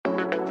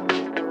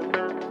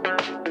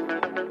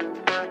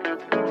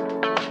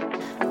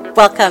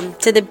Welcome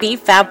to the Be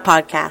Fab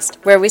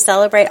podcast, where we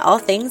celebrate all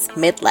things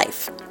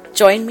midlife.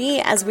 Join me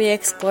as we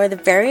explore the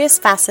various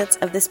facets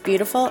of this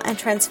beautiful and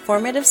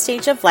transformative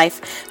stage of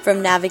life,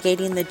 from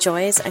navigating the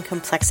joys and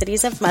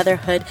complexities of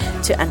motherhood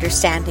to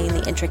understanding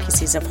the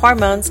intricacies of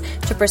hormones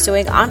to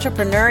pursuing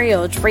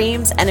entrepreneurial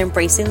dreams and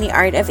embracing the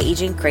art of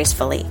aging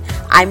gracefully.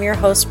 I'm your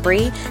host,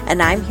 Bree,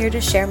 and I'm here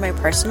to share my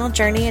personal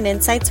journey and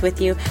insights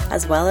with you,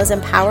 as well as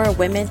empower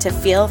women to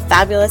feel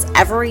fabulous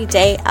every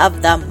day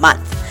of the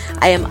month.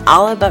 I am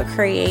all about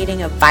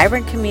creating a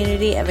vibrant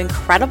community of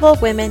incredible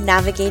women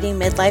navigating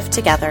midlife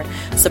together,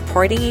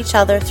 supporting each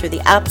other through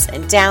the ups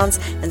and downs,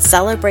 and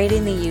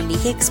celebrating the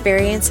unique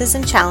experiences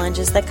and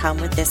challenges that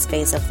come with this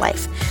phase of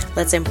life.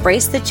 Let's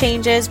embrace the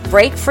changes,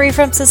 break free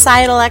from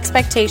societal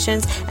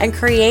expectations, and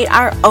create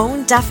our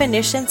own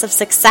definitions of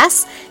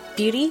success,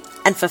 beauty,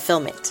 and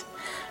fulfillment.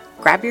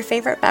 Grab your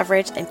favorite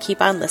beverage and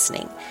keep on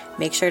listening.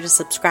 Make sure to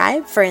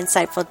subscribe for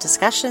insightful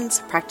discussions,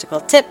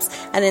 practical tips,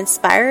 and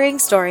inspiring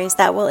stories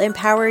that will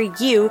empower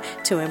you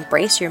to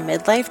embrace your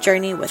midlife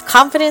journey with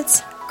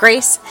confidence,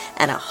 grace,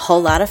 and a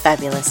whole lot of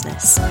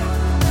fabulousness.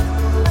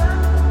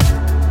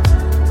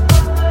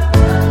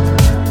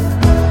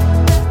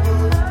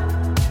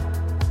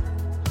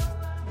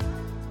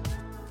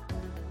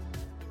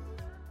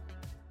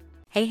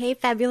 Hey,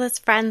 fabulous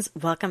friends.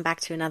 Welcome back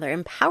to another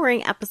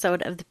empowering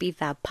episode of the Be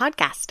Fab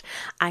podcast.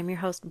 I'm your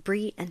host,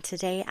 Bree, and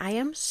today I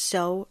am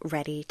so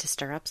ready to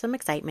stir up some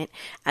excitement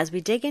as we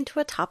dig into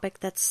a topic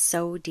that's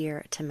so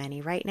dear to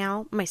many right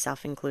now,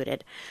 myself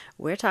included.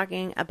 We're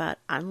talking about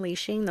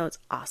unleashing those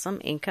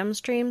awesome income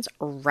streams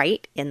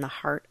right in the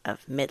heart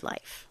of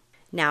midlife.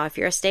 Now, if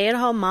you're a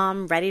stay-at-home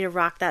mom ready to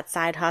rock that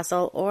side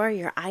hustle, or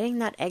you're eyeing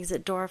that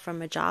exit door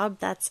from a job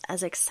that's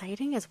as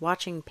exciting as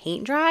watching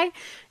paint dry,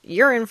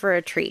 you're in for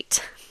a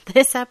treat.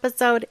 This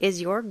episode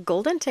is your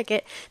golden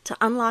ticket to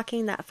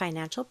unlocking that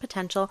financial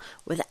potential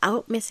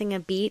without missing a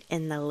beat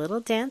in the little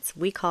dance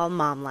we call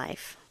mom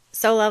life.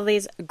 So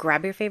lovelies,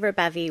 grab your favorite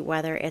bevy,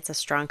 whether it's a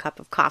strong cup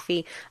of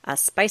coffee, a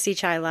spicy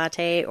chai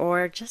latte,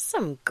 or just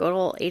some good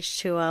old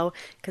H2O,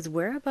 because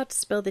we're about to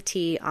spill the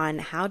tea on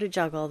how to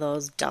juggle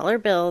those dollar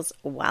bills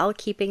while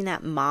keeping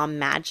that mom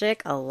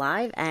magic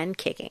alive and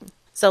kicking.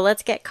 So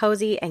let's get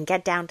cozy and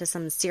get down to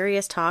some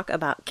serious talk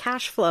about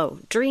cash flow,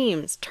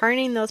 dreams,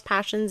 turning those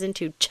passions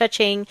into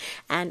cha-ching,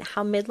 and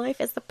how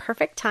midlife is the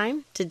perfect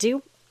time to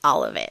do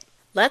all of it.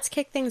 Let's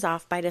kick things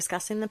off by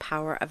discussing the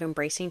power of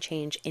embracing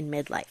change in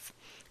midlife.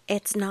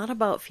 It's not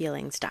about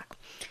feeling stuck.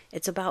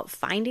 It's about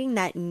finding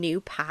that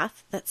new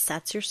path that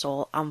sets your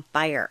soul on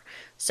fire.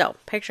 So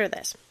picture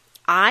this.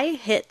 I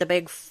hit the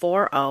big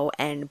 4-0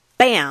 and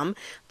bam,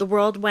 the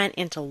world went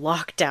into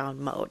lockdown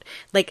mode.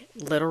 Like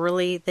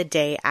literally the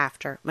day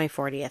after my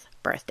 40th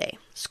birthday.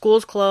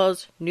 Schools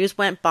closed, news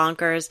went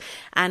bonkers,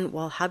 and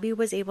while hubby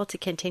was able to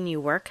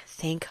continue work,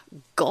 thank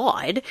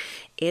God,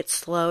 it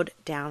slowed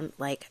down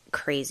like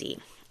crazy.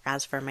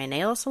 As for my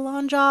nail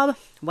salon job,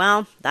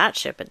 well, that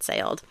ship had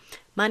sailed.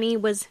 Money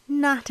was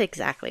not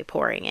exactly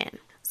pouring in.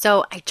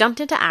 So I jumped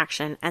into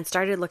action and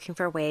started looking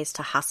for ways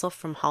to hustle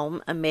from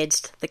home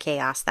amidst the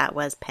chaos that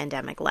was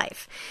pandemic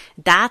life.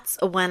 That's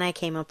when I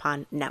came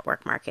upon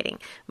network marketing,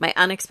 my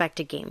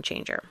unexpected game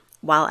changer.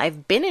 While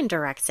I've been in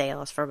direct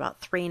sales for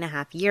about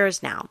 3.5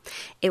 years now,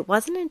 it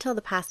wasn't until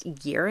the past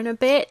year and a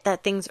bit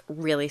that things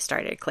really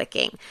started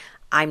clicking.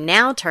 I'm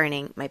now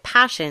turning my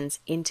passions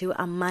into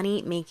a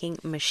money-making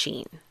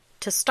machine.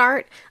 To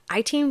start,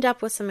 I teamed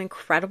up with some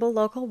incredible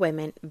local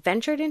women,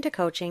 ventured into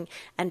coaching,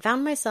 and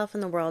found myself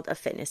in the world of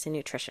fitness and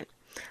nutrition.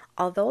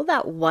 Although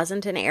that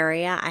wasn't an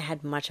area I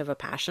had much of a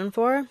passion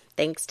for,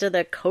 thanks to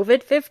the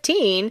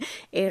COVID-15,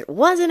 it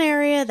was an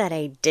area that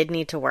I did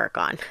need to work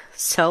on.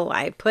 So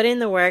I put in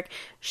the work,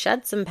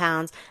 shed some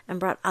pounds, and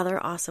brought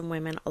other awesome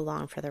women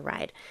along for the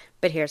ride.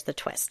 But here's the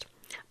twist.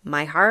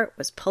 My heart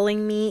was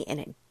pulling me in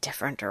a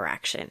different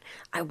direction.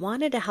 I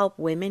wanted to help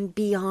women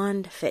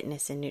beyond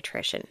fitness and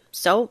nutrition.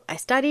 So I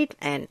studied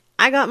and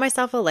I got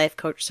myself a life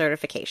coach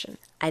certification.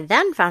 I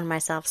then found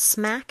myself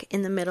smack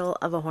in the middle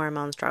of a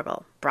hormone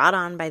struggle, brought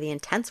on by the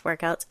intense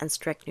workouts and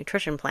strict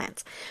nutrition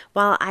plans.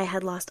 While I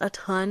had lost a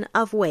ton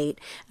of weight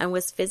and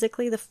was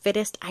physically the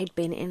fittest I'd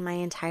been in my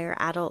entire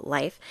adult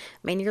life,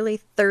 my nearly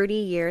 30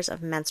 years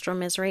of menstrual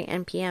misery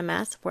and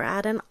PMS were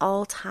at an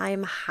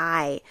all-time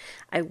high.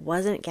 I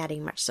wasn't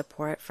getting much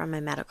support from my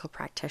medical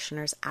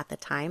practitioners at the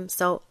time,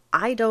 so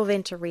I dove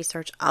into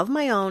research of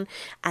my own,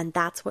 and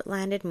that's what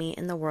landed me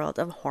in the world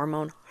of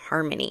hormone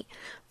harmony.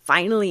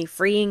 Finally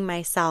freeing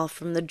myself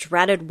from the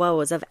dreaded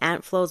woes of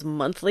Aunt Flo's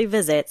monthly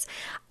visits,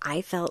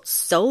 I felt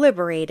so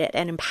liberated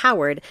and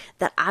empowered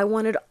that I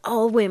wanted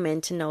all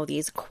women to know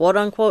these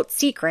quote-unquote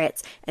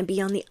secrets and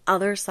be on the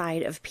other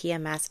side of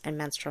PMS and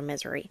menstrual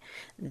misery.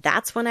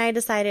 That's when I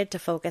decided to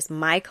focus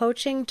my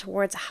coaching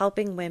towards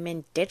helping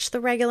women ditch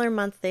the regular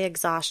monthly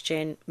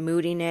exhaustion,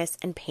 moodiness,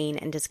 and pain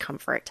and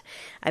discomfort.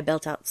 I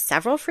built out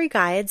several free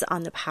guides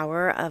on the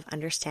power of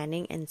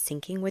understanding and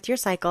syncing with your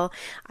cycle.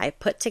 I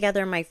put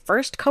together my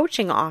first coaching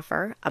coaching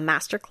offer, a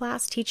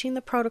masterclass teaching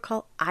the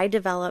protocol I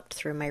developed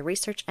through my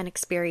research and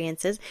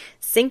experiences,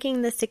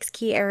 syncing the 6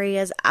 key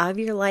areas of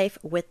your life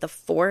with the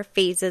 4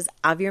 phases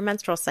of your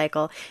menstrual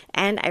cycle,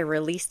 and I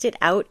released it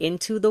out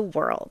into the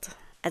world.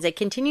 As I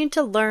continued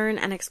to learn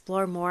and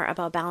explore more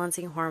about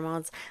balancing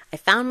hormones, I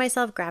found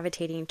myself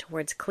gravitating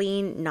towards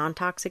clean,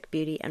 non-toxic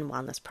beauty and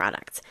wellness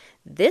products.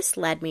 This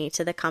led me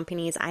to the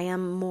companies I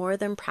am more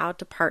than proud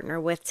to partner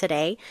with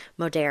today,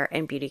 Modere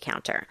and Beauty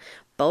Counter.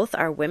 Both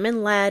are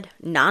women-led,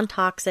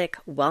 non-toxic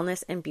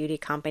wellness and beauty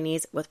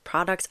companies with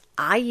products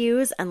I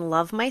use and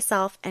love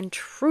myself and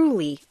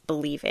truly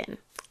believe in.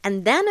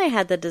 And then I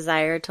had the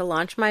desire to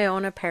launch my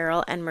own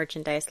apparel and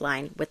merchandise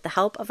line with the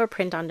help of a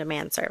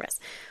print-on-demand service.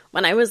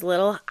 When I was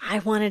little, I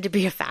wanted to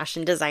be a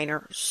fashion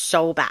designer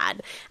so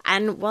bad.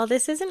 And while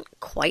this isn't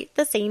quite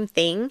the same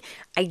thing,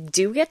 I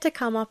do get to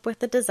come up with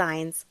the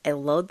designs, I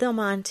load them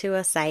onto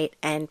a site,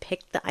 and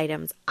pick the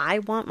items I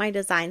want my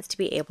designs to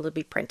be able to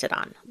be printed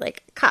on,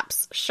 like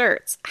cups,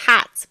 shirts,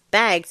 hats,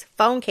 bags,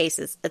 phone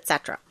cases,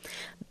 etc.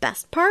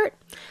 Best part?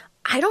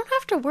 I don't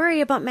have to worry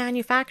about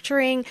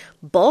manufacturing,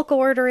 bulk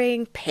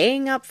ordering,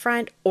 paying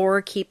upfront, or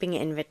keeping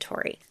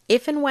inventory.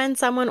 If and when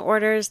someone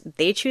orders,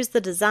 they choose the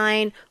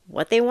design,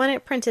 what they want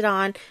it printed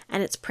on,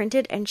 and it's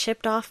printed and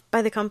shipped off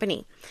by the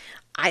company.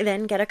 I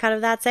then get a cut of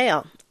that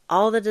sale.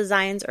 All the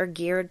designs are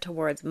geared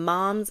towards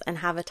moms and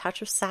have a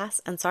touch of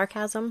sass and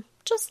sarcasm,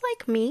 just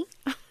like me.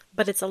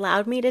 But it's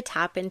allowed me to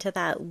tap into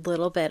that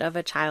little bit of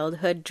a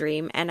childhood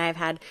dream, and I've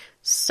had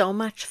so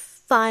much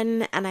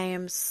fun, and I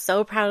am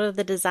so proud of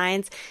the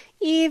designs,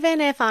 even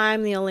if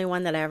I'm the only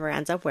one that ever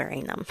ends up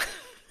wearing them.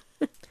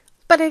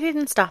 But I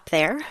didn't stop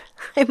there.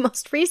 I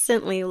most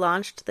recently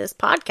launched this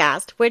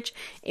podcast, which,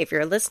 if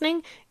you're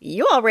listening,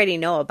 you already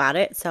know about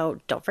it, so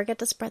don't forget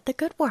to spread the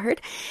good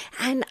word.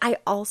 And I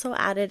also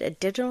added a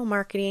digital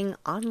marketing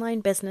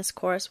online business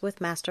course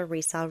with master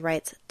resale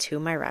rights to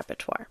my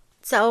repertoire.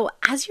 So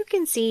as you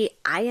can see,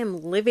 I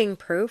am living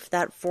proof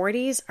that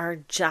 40s are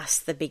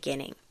just the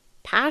beginning.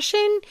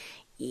 Passion?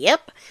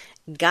 Yep,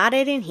 got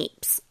it in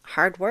heaps.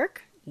 Hard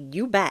work?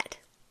 You bet.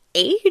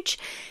 Age?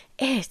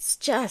 It's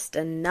just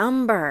a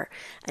number.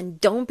 And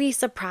don't be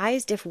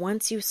surprised if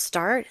once you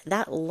start,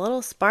 that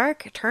little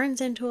spark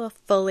turns into a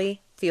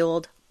fully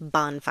fueled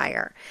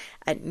bonfire.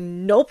 At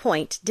no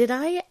point did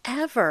I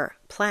ever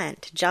plan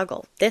to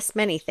juggle this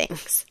many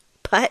things.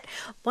 But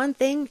one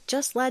thing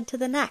just led to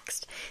the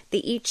next. They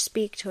each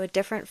speak to a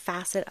different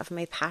facet of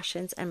my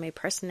passions and my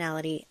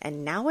personality.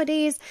 And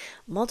nowadays,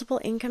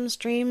 multiple income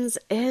streams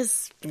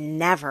is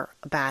never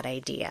a bad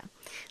idea.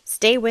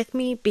 Stay with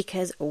me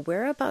because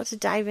we're about to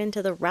dive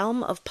into the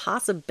realm of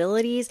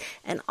possibilities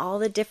and all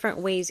the different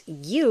ways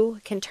you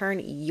can turn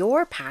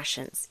your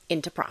passions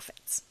into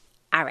profits.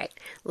 All right,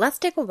 let's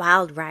take a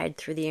wild ride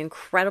through the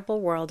incredible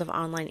world of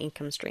online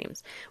income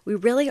streams. We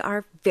really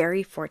are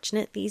very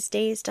fortunate these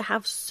days to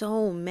have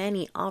so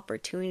many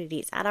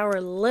opportunities at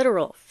our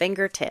literal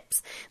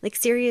fingertips. Like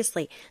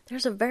seriously,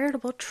 there's a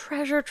veritable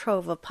treasure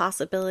trove of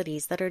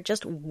possibilities that are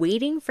just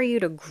waiting for you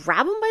to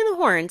grab them by the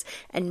horns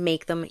and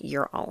make them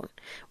your own.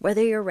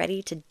 Whether you're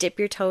ready to dip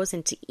your toes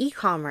into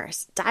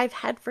e-commerce, dive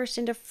headfirst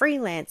into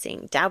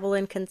freelancing, dabble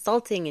in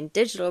consulting and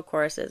digital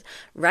courses,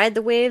 ride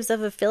the waves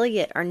of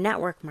affiliate or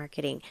network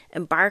marketing,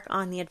 embark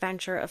on the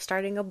adventure of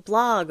starting a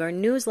blog or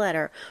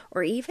newsletter,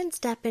 or even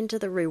step into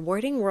the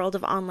rewarding world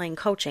of online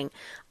coaching,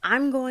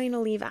 I'm going to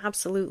leave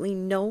absolutely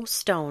no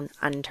stone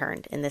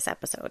unturned in this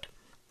episode.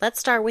 Let's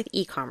start with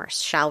e-commerce,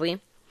 shall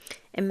we?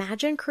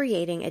 Imagine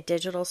creating a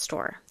digital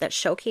store that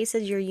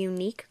showcases your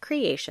unique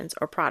creations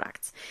or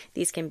products.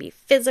 These can be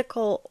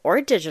physical or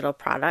digital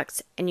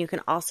products, and you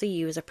can also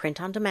use a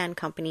print-on-demand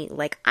company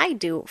like I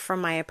do for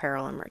my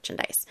apparel and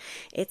merchandise.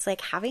 It's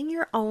like having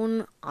your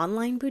own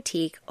online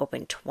boutique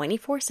open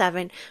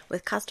 24/7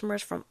 with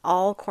customers from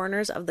all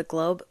corners of the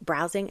globe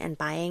browsing and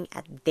buying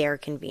at their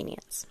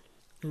convenience.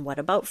 And what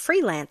about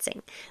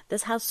freelancing?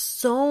 This has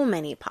so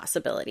many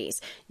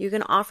possibilities. You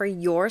can offer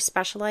your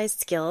specialized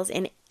skills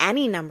in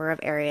any number of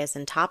areas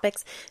and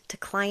topics to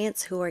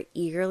clients who are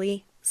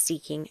eagerly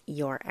seeking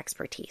your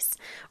expertise.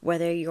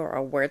 Whether you're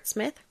a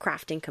wordsmith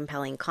crafting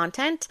compelling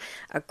content,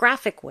 a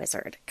graphic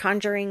wizard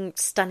conjuring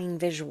stunning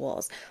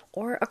visuals,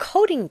 or a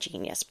coding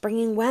genius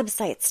bringing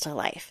websites to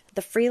life,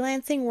 the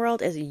freelancing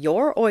world is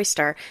your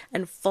oyster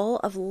and full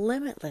of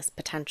limitless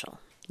potential.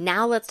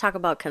 Now let's talk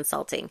about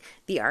consulting,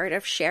 the art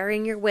of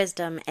sharing your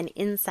wisdom and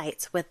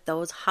insights with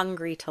those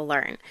hungry to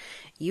learn.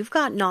 You've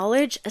got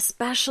knowledge,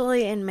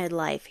 especially in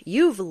midlife.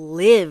 You've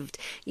lived.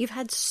 You've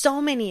had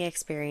so many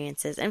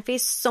experiences and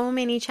faced so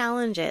many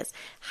challenges.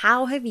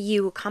 How have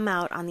you come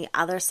out on the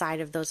other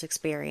side of those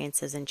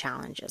experiences and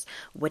challenges?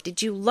 What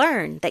did you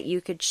learn that you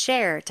could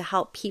share to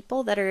help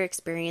people that are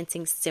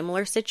experiencing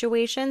similar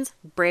situations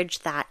bridge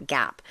that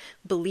gap?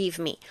 Believe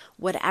me,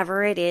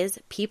 whatever it is,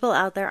 people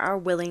out there are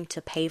willing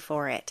to pay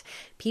for it.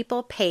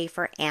 People pay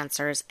for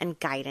answers and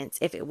guidance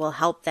if it will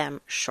help them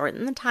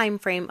shorten the time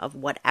frame of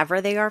whatever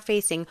they are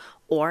facing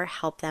or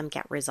help them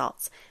get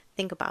results.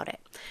 Think about it.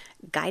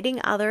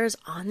 Guiding others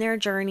on their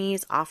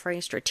journeys,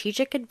 offering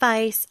strategic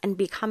advice, and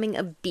becoming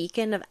a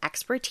beacon of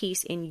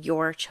expertise in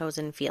your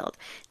chosen field.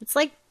 It's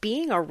like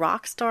being a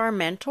rock star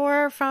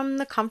mentor from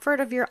the comfort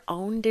of your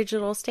own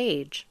digital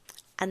stage.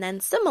 And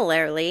then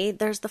similarly,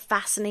 there's the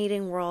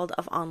fascinating world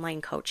of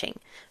online coaching.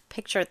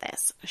 Picture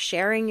this,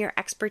 sharing your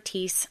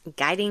expertise,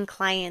 guiding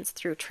clients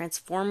through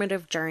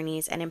transformative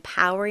journeys, and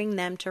empowering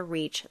them to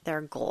reach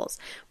their goals.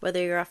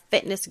 Whether you're a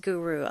fitness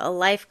guru, a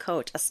life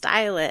coach, a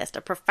stylist,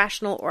 a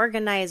professional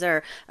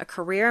organizer, a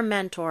career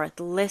mentor,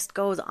 the list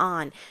goes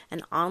on.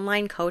 And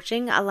online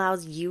coaching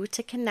allows you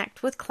to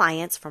connect with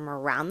clients from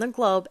around the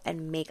globe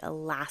and make a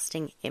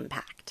lasting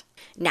impact.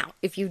 Now,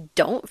 if you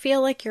don't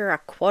feel like you're a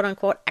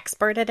quote-unquote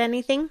expert at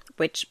anything,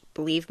 which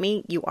believe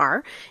me, you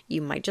are,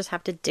 you might just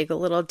have to dig a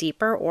little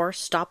deeper or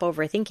stop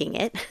overthinking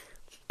it,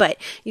 but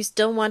you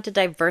still want to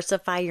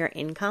diversify your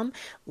income,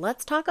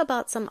 let's talk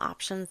about some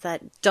options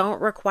that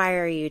don't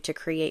require you to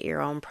create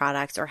your own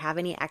products or have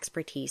any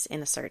expertise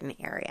in a certain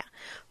area.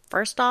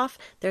 First off,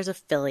 there's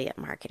affiliate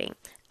marketing.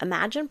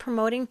 Imagine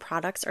promoting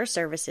products or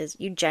services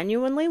you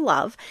genuinely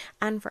love,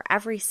 and for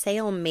every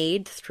sale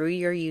made through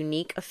your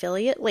unique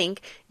affiliate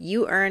link,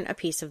 you earn a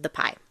piece of the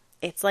pie.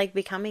 It's like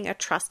becoming a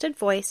trusted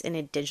voice in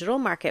a digital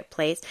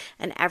marketplace,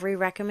 and every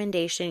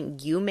recommendation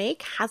you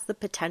make has the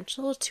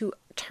potential to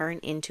turn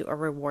into a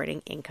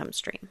rewarding income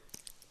stream.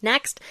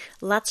 Next,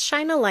 let's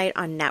shine a light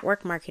on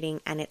network marketing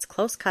and its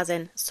close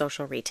cousin,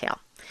 social retail.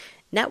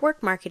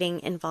 Network marketing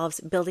involves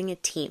building a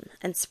team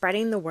and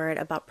spreading the word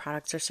about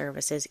products or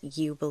services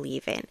you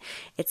believe in.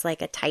 It's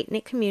like a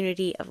tight-knit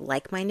community of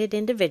like-minded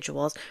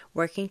individuals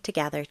working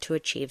together to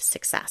achieve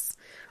success.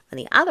 On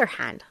the other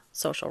hand,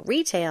 social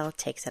retail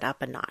takes it up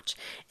a notch.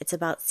 It's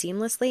about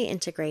seamlessly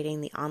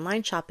integrating the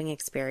online shopping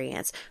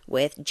experience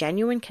with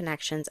genuine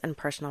connections and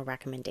personal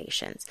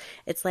recommendations.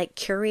 It's like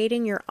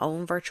curating your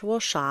own virtual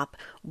shop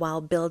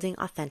while building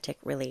authentic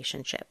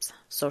relationships.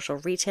 Social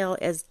retail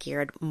is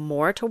geared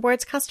more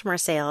towards customer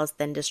sales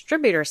than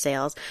distributor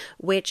sales,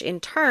 which in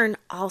turn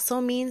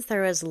also means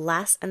there is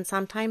less and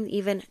sometimes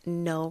even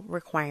no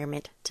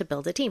requirement to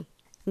build a team.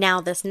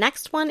 Now, this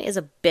next one is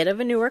a bit of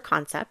a newer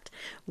concept.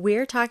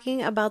 We're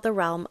talking about the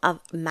realm of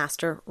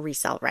master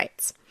resale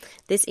rights.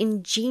 This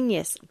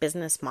ingenious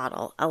business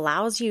model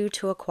allows you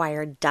to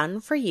acquire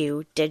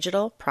done-for-you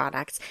digital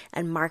products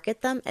and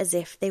market them as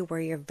if they were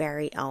your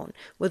very own,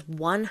 with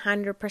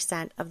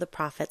 100% of the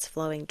profits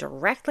flowing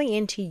directly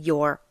into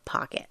your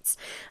pockets.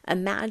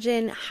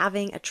 Imagine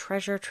having a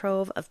treasure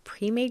trove of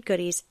pre-made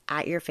goodies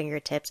at your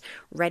fingertips,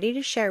 ready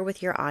to share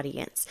with your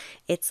audience.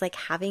 It's like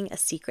having a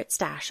secret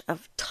stash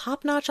of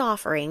top-notch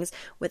offerings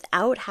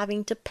without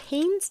having to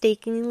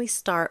painstakingly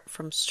start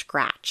from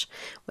scratch.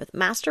 With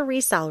master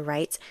resale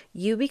rights,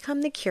 you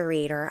become the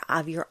curator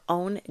of your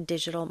own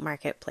digital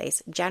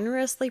marketplace,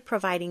 generously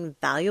providing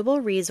valuable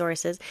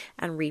resources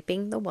and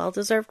reaping the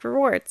well-deserved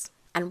rewards.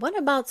 And what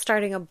about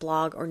starting a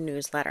blog or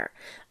newsletter?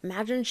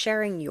 Imagine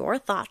sharing your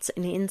thoughts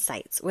and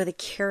insights with a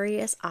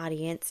curious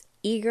audience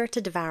eager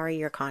to devour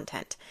your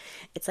content.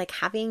 It's like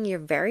having your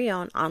very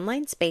own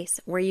online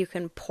space where you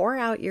can pour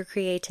out your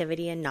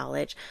creativity and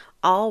knowledge,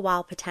 all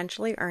while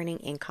potentially earning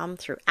income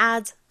through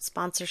ads,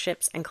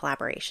 sponsorships, and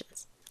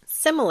collaborations.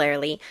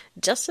 Similarly,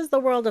 just as the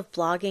world of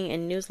blogging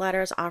and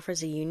newsletters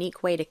offers a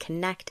unique way to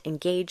connect,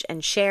 engage,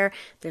 and share,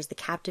 there's the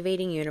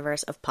captivating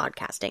universe of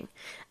podcasting.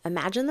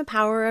 Imagine the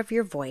power of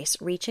your voice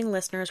reaching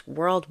listeners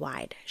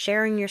worldwide,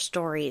 sharing your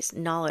stories,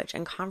 knowledge,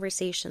 and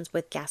conversations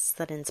with guests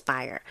that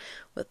inspire.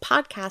 With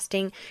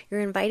podcasting,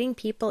 you're inviting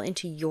people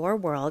into your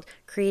world,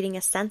 creating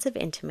a sense of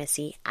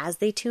intimacy as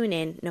they tune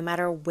in, no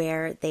matter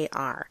where they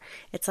are.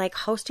 It's like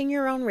hosting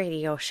your own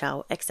radio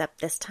show,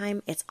 except this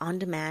time it's on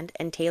demand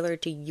and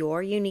tailored to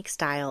your unique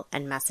style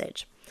and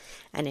message.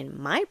 And in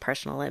my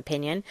personal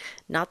opinion,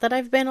 not that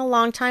I've been a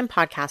long-time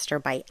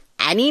podcaster by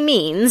any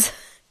means,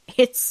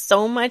 it's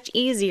so much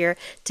easier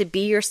to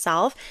be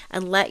yourself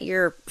and let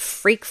your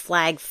freak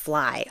flag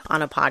fly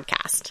on a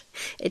podcast.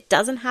 It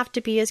doesn't have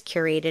to be as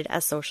curated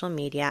as social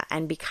media,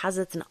 and because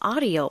it's an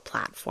audio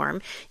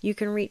platform, you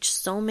can reach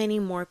so many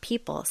more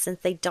people since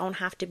they don't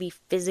have to be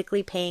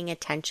physically paying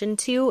attention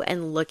to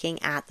and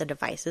looking at the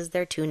devices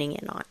they're tuning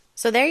in on.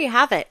 So there you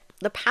have it.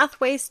 The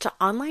pathways to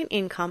online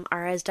income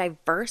are as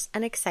diverse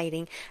and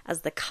exciting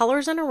as the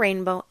colors in a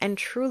rainbow, and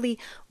truly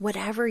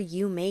whatever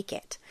you make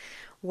it.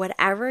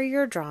 Whatever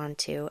you're drawn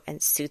to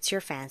and suits your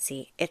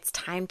fancy, it's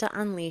time to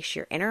unleash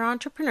your inner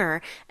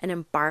entrepreneur and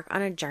embark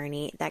on a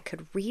journey that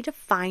could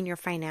redefine your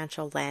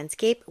financial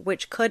landscape,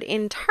 which could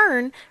in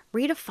turn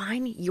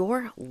redefine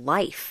your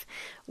life.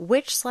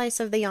 Which slice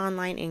of the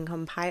online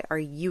income pie are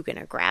you going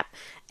to grab?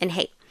 And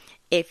hey,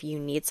 if you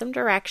need some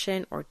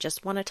direction or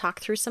just want to talk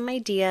through some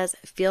ideas,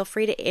 feel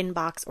free to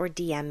inbox or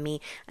DM me,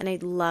 and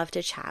I'd love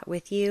to chat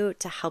with you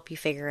to help you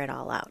figure it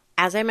all out.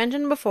 As I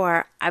mentioned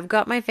before, I've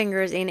got my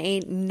fingers in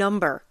a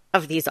number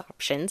of these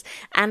options,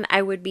 and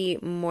I would be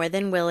more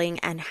than willing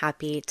and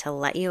happy to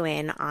let you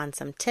in on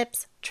some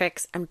tips,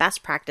 tricks, and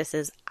best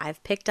practices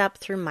I've picked up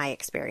through my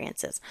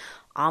experiences.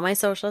 All my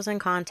socials and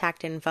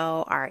contact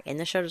info are in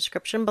the show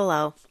description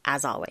below,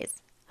 as always.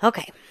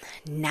 Okay,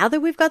 now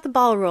that we've got the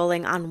ball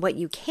rolling on what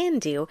you can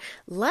do,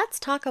 let's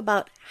talk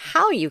about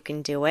how you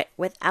can do it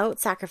without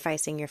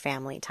sacrificing your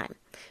family time.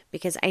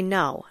 Because I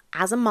know,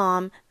 as a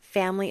mom,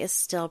 family is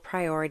still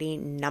priority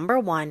number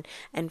one,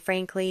 and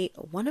frankly,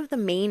 one of the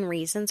main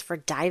reasons for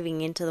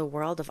diving into the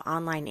world of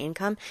online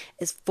income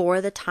is for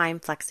the time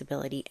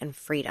flexibility and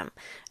freedom.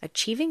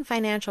 Achieving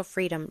financial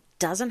freedom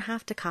doesn't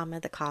have to come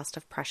at the cost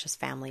of precious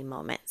family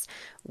moments.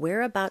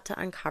 We're about to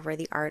uncover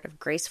the art of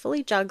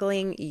gracefully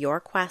juggling your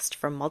quest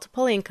for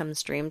multiple income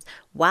streams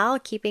while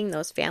keeping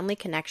those family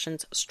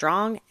connections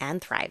strong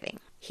and thriving.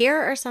 Here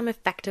are some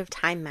effective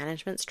time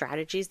management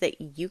strategies that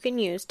you can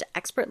use to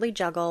expertly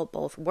juggle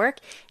both work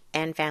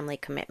and family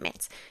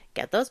commitments.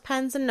 Get those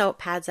pens and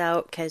notepads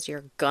out because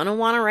you're going to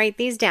want to write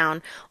these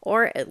down,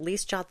 or at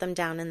least jot them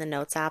down in the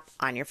Notes app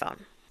on your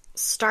phone.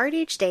 Start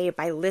each day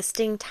by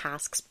listing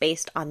tasks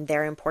based on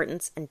their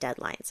importance and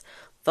deadlines.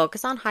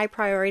 Focus on high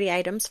priority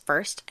items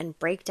first and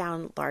break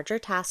down larger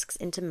tasks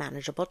into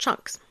manageable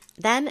chunks.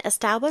 Then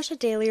establish a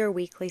daily or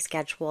weekly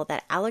schedule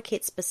that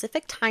allocates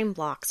specific time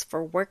blocks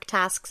for work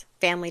tasks,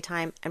 family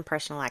time, and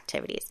personal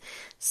activities.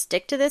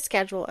 Stick to this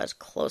schedule as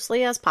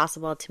closely as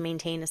possible to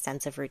maintain a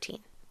sense of routine.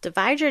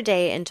 Divide your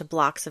day into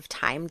blocks of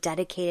time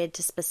dedicated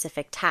to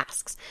specific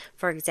tasks.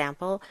 For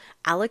example,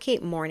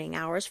 allocate morning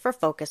hours for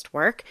focused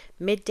work,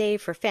 midday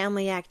for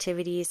family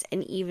activities,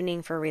 and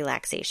evening for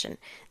relaxation.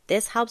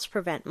 This helps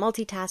prevent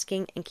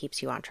multitasking and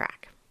keeps you on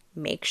track.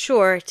 Make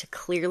sure to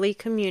clearly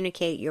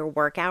communicate your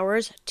work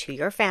hours to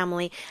your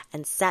family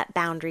and set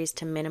boundaries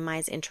to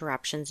minimize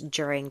interruptions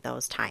during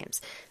those times.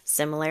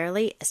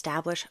 Similarly,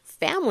 establish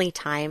family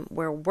time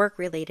where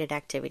work-related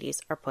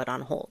activities are put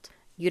on hold.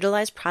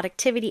 Utilize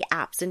productivity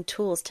apps and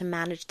tools to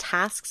manage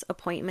tasks,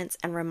 appointments,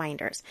 and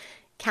reminders.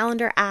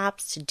 Calendar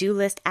apps, to-do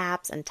list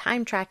apps, and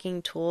time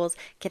tracking tools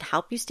can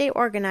help you stay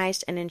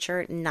organized and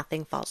ensure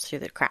nothing falls through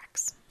the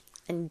cracks.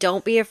 And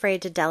don't be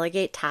afraid to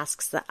delegate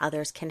tasks that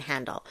others can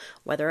handle,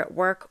 whether at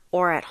work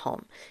or at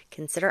home.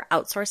 Consider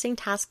outsourcing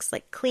tasks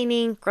like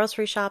cleaning,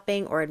 grocery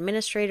shopping, or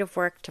administrative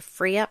work to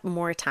free up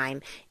more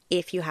time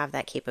if you have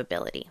that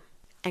capability.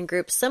 And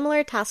group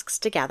similar tasks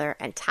together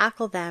and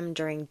tackle them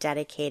during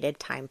dedicated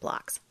time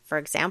blocks. For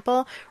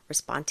example,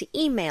 respond to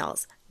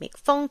emails, make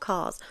phone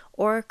calls,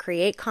 or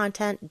create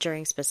content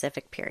during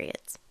specific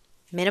periods.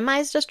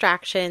 Minimize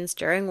distractions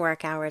during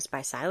work hours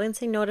by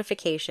silencing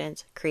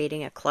notifications,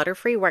 creating a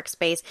clutter-free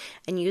workspace,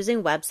 and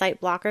using website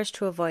blockers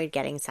to avoid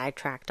getting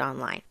sidetracked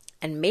online.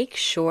 And make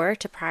sure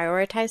to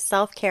prioritize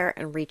self-care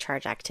and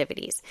recharge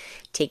activities.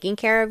 Taking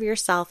care of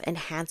yourself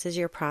enhances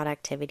your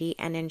productivity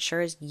and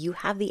ensures you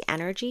have the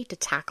energy to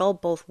tackle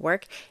both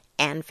work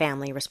and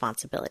family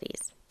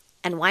responsibilities.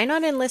 And why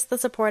not enlist the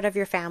support of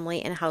your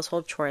family in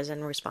household chores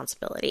and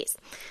responsibilities?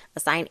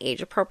 Assign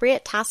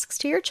age-appropriate tasks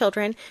to your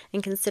children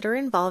and consider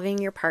involving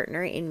your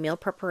partner in meal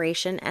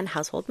preparation and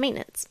household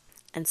maintenance.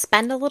 And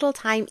spend a little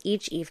time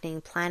each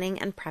evening planning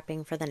and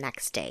prepping for the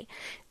next day.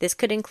 This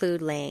could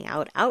include laying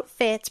out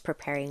outfits,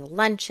 preparing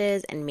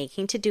lunches, and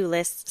making to-do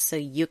lists so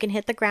you can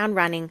hit the ground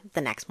running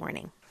the next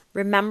morning.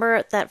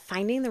 Remember that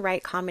finding the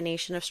right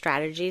combination of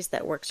strategies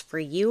that works for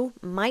you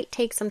might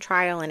take some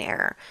trial and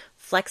error.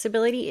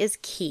 Flexibility is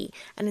key,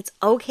 and it's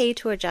okay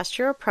to adjust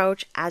your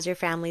approach as your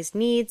family's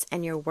needs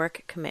and your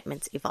work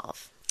commitments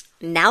evolve.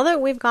 Now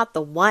that we've got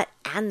the what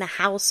and the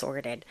how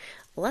sorted,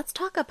 let's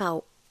talk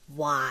about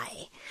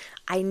why.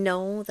 I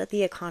know that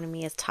the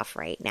economy is tough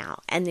right now,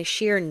 and the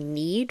sheer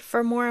need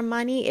for more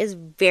money is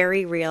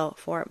very real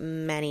for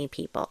many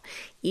people.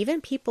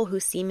 Even people who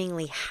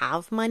seemingly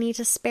have money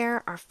to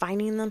spare are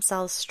finding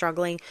themselves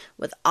struggling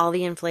with all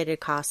the inflated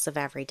costs of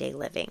everyday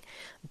living.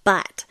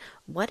 But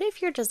what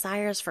if your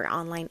desires for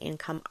online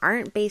income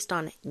aren't based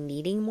on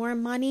needing more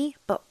money,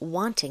 but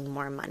wanting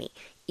more money?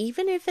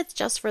 Even if it's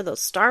just for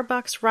those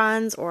Starbucks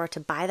runs or to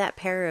buy that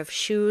pair of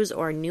shoes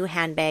or new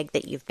handbag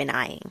that you've been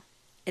eyeing.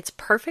 It's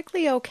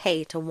perfectly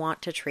okay to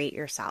want to treat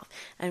yourself,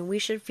 and we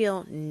should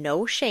feel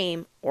no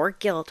shame or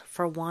guilt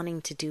for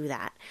wanting to do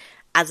that.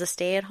 As a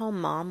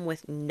stay-at-home mom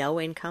with no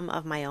income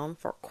of my own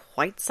for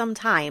quite some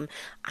time,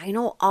 I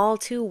know all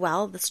too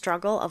well the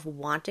struggle of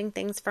wanting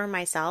things for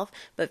myself,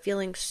 but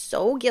feeling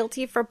so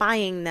guilty for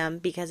buying them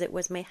because it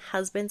was my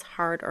husband's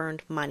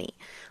hard-earned money.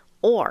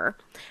 Or,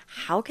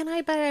 how can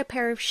I buy a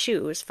pair of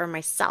shoes for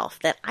myself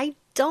that I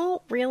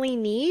don't really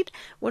need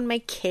when my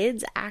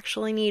kids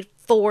actually need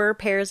 4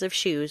 pairs of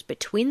shoes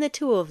between the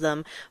two of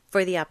them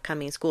for the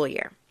upcoming school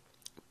year?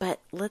 But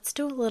let's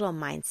do a little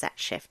mindset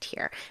shift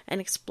here and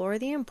explore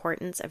the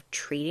importance of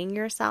treating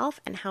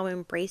yourself and how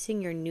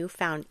embracing your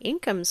newfound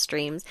income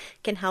streams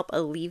can help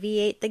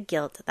alleviate the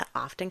guilt that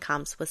often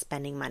comes with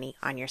spending money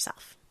on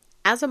yourself.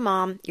 As a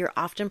mom, you're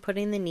often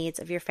putting the needs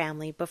of your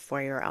family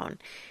before your own.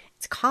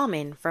 It's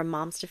common for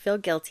moms to feel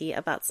guilty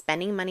about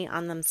spending money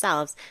on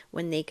themselves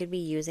when they could be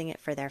using it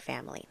for their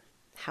family.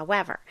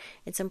 However,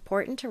 it's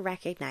important to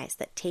recognize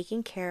that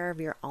taking care of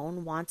your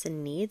own wants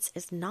and needs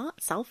is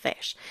not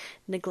selfish.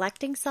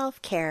 Neglecting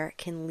self-care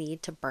can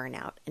lead to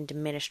burnout and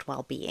diminished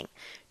well-being.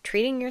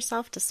 Treating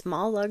yourself to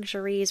small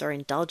luxuries or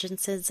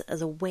indulgences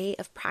is a way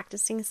of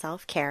practicing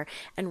self-care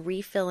and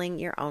refilling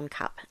your own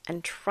cup.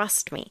 And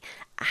trust me,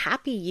 a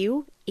happy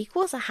you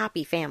equals a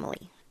happy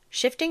family.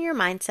 Shifting your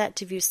mindset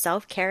to view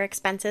self-care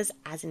expenses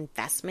as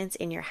investments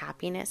in your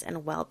happiness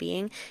and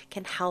well-being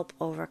can help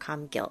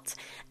overcome guilt.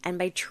 And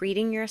by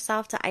treating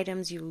yourself to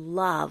items you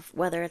love,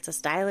 whether it's a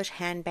stylish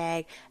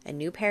handbag, a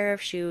new pair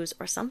of shoes,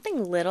 or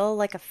something little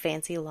like a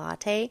fancy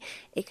latte,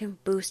 it can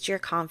boost your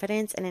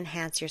confidence and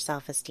enhance your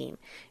self-esteem.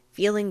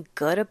 Feeling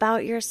good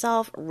about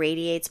yourself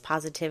radiates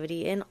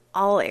positivity in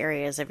all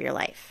areas of your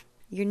life.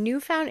 Your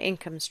newfound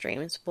income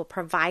streams will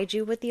provide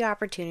you with the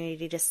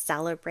opportunity to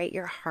celebrate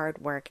your hard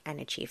work and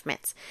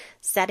achievements.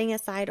 Setting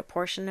aside a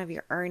portion of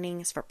your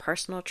earnings for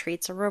personal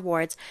treats or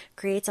rewards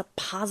creates a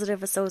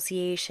positive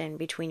association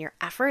between your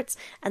efforts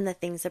and the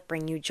things that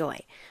bring you joy.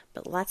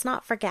 But let's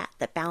not forget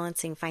that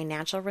balancing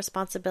financial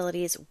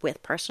responsibilities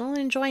with personal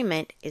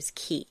enjoyment is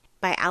key.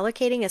 By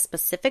allocating a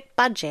specific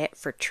budget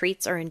for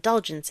treats or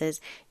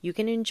indulgences, you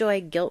can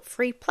enjoy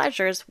guilt-free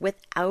pleasures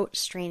without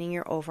straining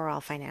your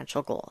overall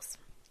financial goals.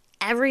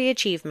 Every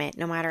achievement,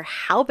 no matter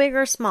how big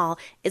or small,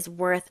 is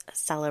worth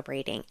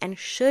celebrating and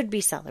should be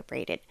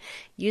celebrated.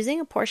 Using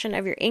a portion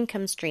of your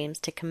income streams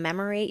to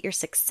commemorate your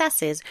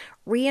successes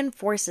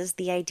reinforces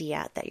the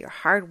idea that your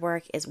hard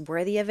work is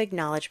worthy of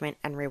acknowledgement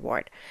and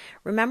reward.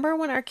 Remember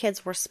when our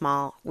kids were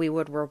small, we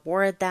would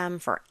reward them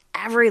for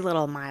every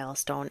little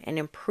milestone and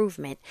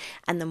improvement,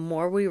 and the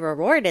more we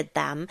rewarded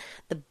them,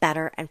 the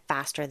better and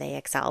faster they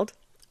excelled?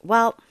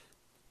 Well,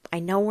 I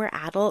know we're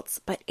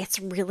adults, but it's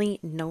really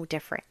no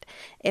different.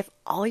 If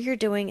all you're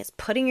doing is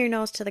putting your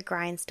nose to the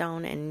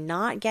grindstone and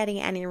not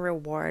getting any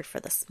reward for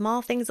the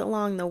small things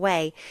along the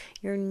way,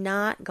 you're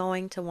not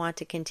going to want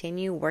to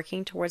continue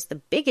working towards the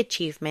big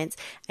achievements,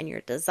 and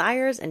your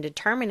desires and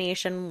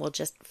determination will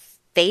just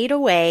fade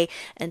away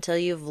until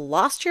you've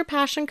lost your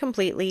passion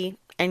completely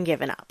and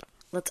given up.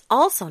 Let's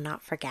also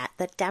not forget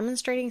that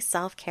demonstrating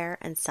self-care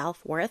and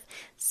self-worth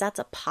sets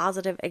a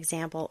positive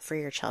example for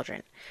your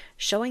children.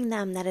 Showing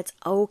them that it's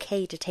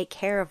okay to take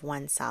care of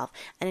oneself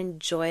and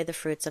enjoy the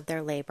fruits of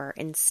their labor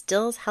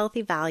instills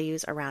healthy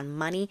values around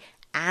money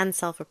and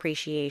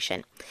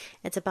self-appreciation.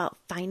 It's about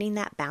finding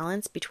that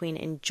balance between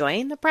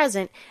enjoying the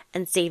present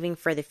and saving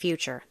for the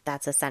future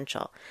that's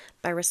essential.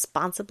 By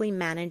responsibly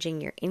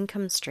managing your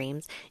income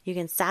streams, you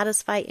can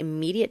satisfy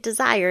immediate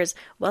desires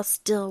while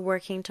still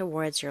working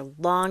towards your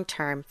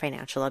long-term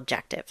financial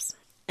objectives.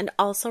 And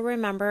also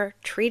remember,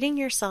 treating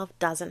yourself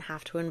doesn't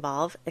have to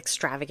involve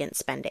extravagant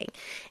spending.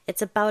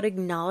 It's about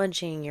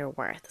acknowledging your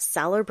worth,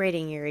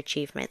 celebrating your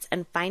achievements,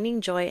 and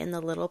finding joy in the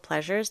little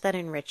pleasures that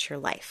enrich your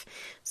life.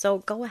 So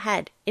go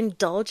ahead,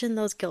 indulge in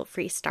those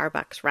guilt-free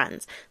Starbucks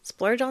runs,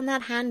 splurge on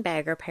that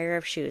handbag or pair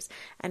of shoes,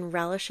 and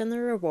relish in the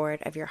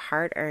reward of your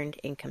hard-earned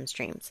income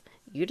streams.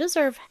 You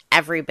deserve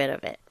every bit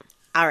of it.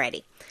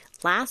 Alrighty.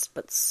 Last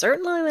but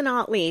certainly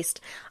not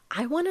least,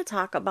 I want to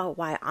talk about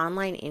why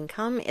online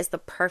income is the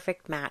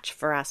perfect match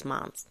for us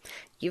moms.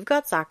 You've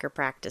got soccer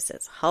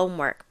practices,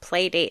 homework,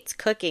 play dates,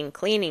 cooking,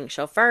 cleaning,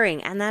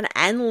 chauffeuring, and that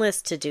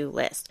endless to-do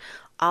list,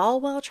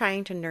 all while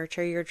trying to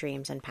nurture your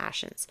dreams and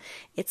passions.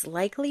 It's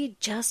likely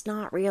just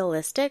not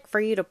realistic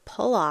for you to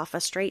pull off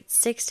a straight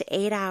 6 to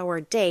 8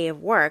 hour day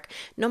of work,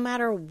 no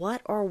matter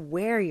what or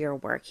where you're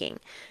working.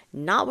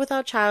 Not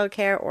without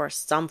childcare or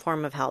some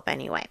form of help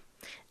anyway.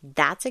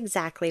 That's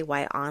exactly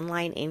why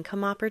online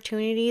income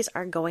opportunities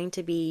are going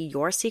to be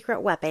your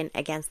secret weapon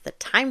against the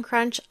time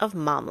crunch of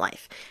mom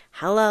life.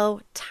 Hello,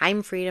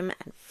 time freedom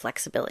and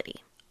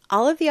flexibility.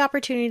 All of the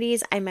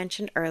opportunities I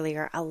mentioned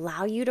earlier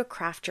allow you to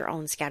craft your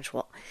own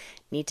schedule.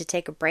 Need to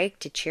take a break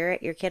to cheer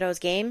at your kiddo's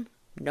game?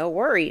 No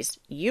worries.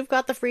 You've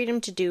got the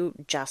freedom to do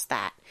just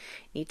that.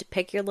 Need to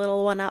pick your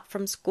little one up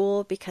from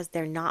school because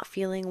they're not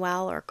feeling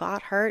well or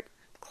got hurt?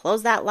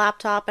 Close that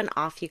laptop and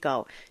off you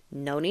go.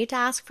 No need to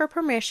ask for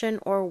permission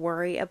or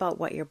worry about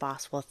what your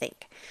boss will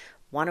think.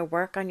 Want to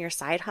work on your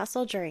side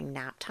hustle during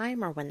nap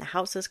time or when the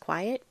house is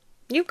quiet?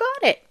 You've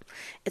got it.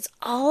 It's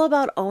all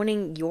about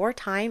owning your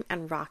time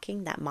and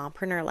rocking that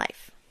mompreneur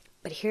life.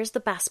 But here's the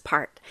best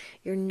part.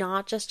 You're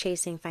not just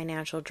chasing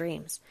financial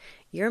dreams.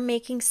 You're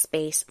making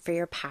space for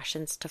your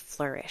passions to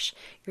flourish.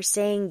 You're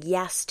saying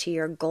yes to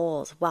your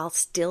goals while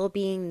still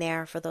being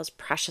there for those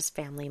precious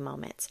family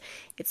moments.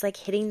 It's like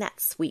hitting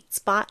that sweet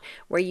spot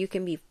where you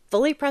can be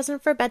fully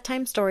present for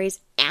bedtime stories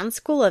and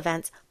school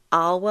events,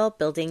 all while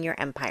building your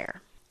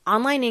empire.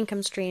 Online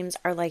income streams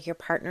are like your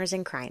partners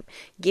in crime,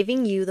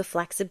 giving you the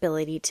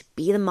flexibility to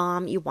be the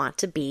mom you want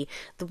to be,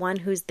 the one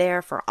who's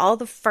there for all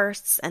the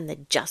firsts and the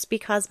just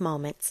because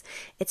moments.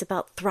 It's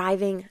about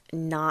thriving,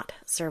 not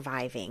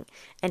surviving.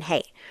 And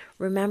hey,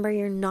 remember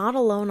you're not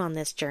alone on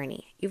this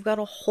journey. You've got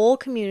a whole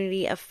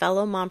community of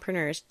fellow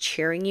mompreneurs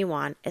cheering you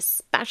on,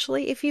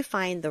 especially if you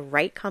find the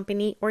right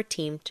company or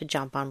team to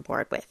jump on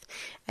board with.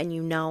 And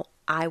you know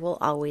I will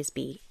always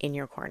be in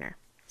your corner.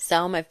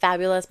 So, my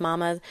fabulous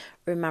mamas,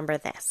 remember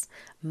this.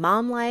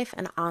 Mom life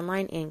and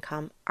online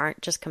income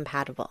aren't just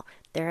compatible.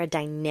 They're a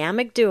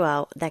dynamic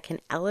duo that can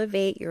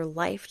elevate your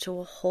life to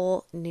a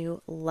whole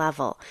new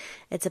level.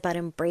 It's about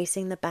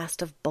embracing the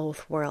best of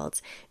both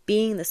worlds,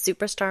 being the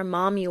superstar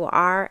mom you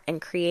are,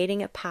 and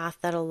creating a path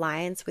that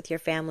aligns with your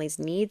family's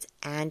needs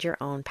and your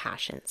own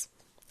passions.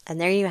 And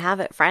there you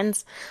have it,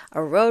 friends, a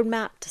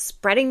roadmap to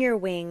spreading your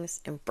wings,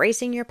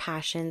 embracing your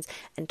passions,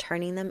 and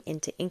turning them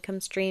into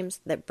income streams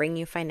that bring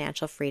you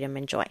financial freedom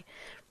and joy.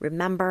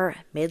 Remember,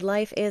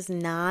 midlife is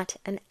not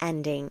an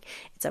ending.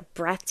 It's a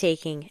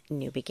breathtaking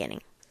new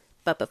beginning.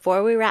 But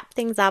before we wrap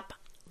things up,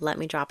 let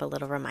me drop a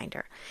little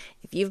reminder.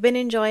 If you've been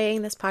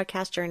enjoying this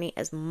podcast journey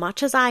as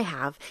much as I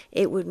have,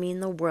 it would mean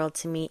the world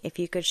to me if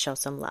you could show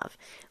some love.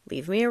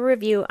 Leave me a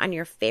review on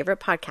your favorite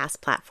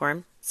podcast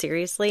platform.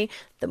 Seriously,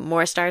 the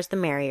more stars, the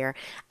merrier.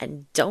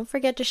 And don't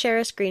forget to share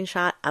a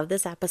screenshot of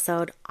this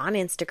episode on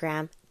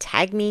Instagram,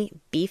 tag me,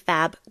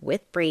 BFab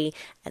with Bree,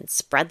 and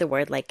spread the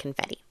word like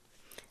confetti.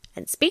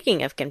 And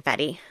speaking of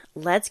confetti,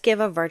 let's give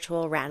a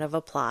virtual round of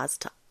applause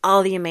to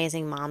all the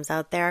amazing moms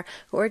out there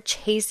who are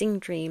chasing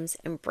dreams,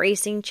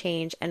 embracing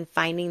change, and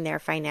finding their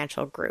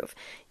financial groove.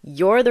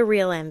 You're the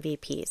real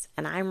MVPs,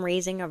 and I'm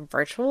raising a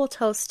virtual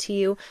toast to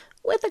you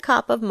with a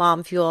cup of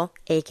mom fuel,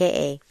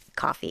 aka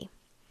coffee.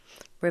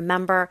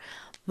 Remember,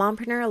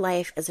 mompreneur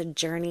life is a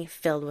journey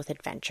filled with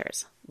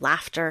adventures,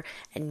 laughter,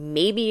 and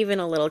maybe even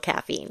a little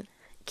caffeine.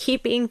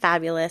 Keep being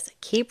fabulous,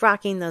 keep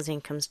rocking those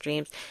income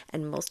streams,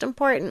 and most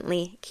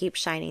importantly, keep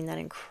shining that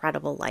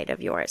incredible light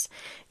of yours.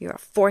 You're a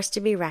force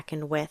to be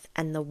reckoned with,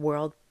 and the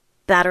world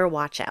better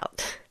watch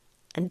out.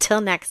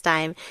 Until next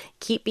time,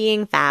 keep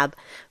being fab,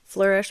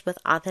 flourish with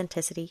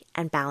authenticity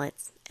and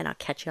balance, and I'll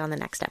catch you on the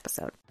next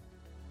episode.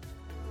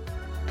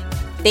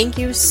 Thank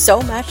you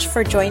so much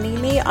for joining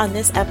me on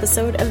this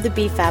episode of the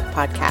BFab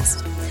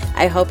podcast.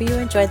 I hope you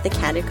enjoyed the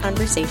candid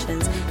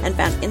conversations and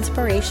found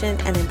inspiration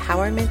and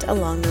empowerment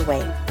along the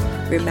way.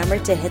 Remember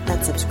to hit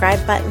that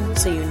subscribe button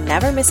so you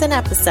never miss an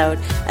episode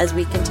as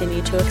we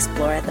continue to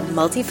explore the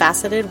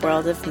multifaceted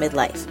world of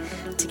midlife.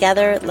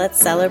 Together,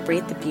 let's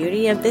celebrate the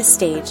beauty of this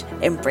stage,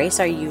 embrace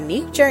our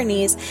unique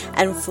journeys,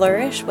 and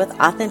flourish with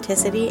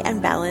authenticity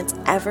and balance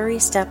every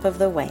step of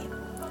the way.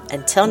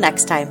 Until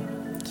next time,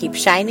 keep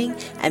shining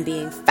and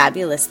being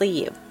fabulously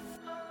you.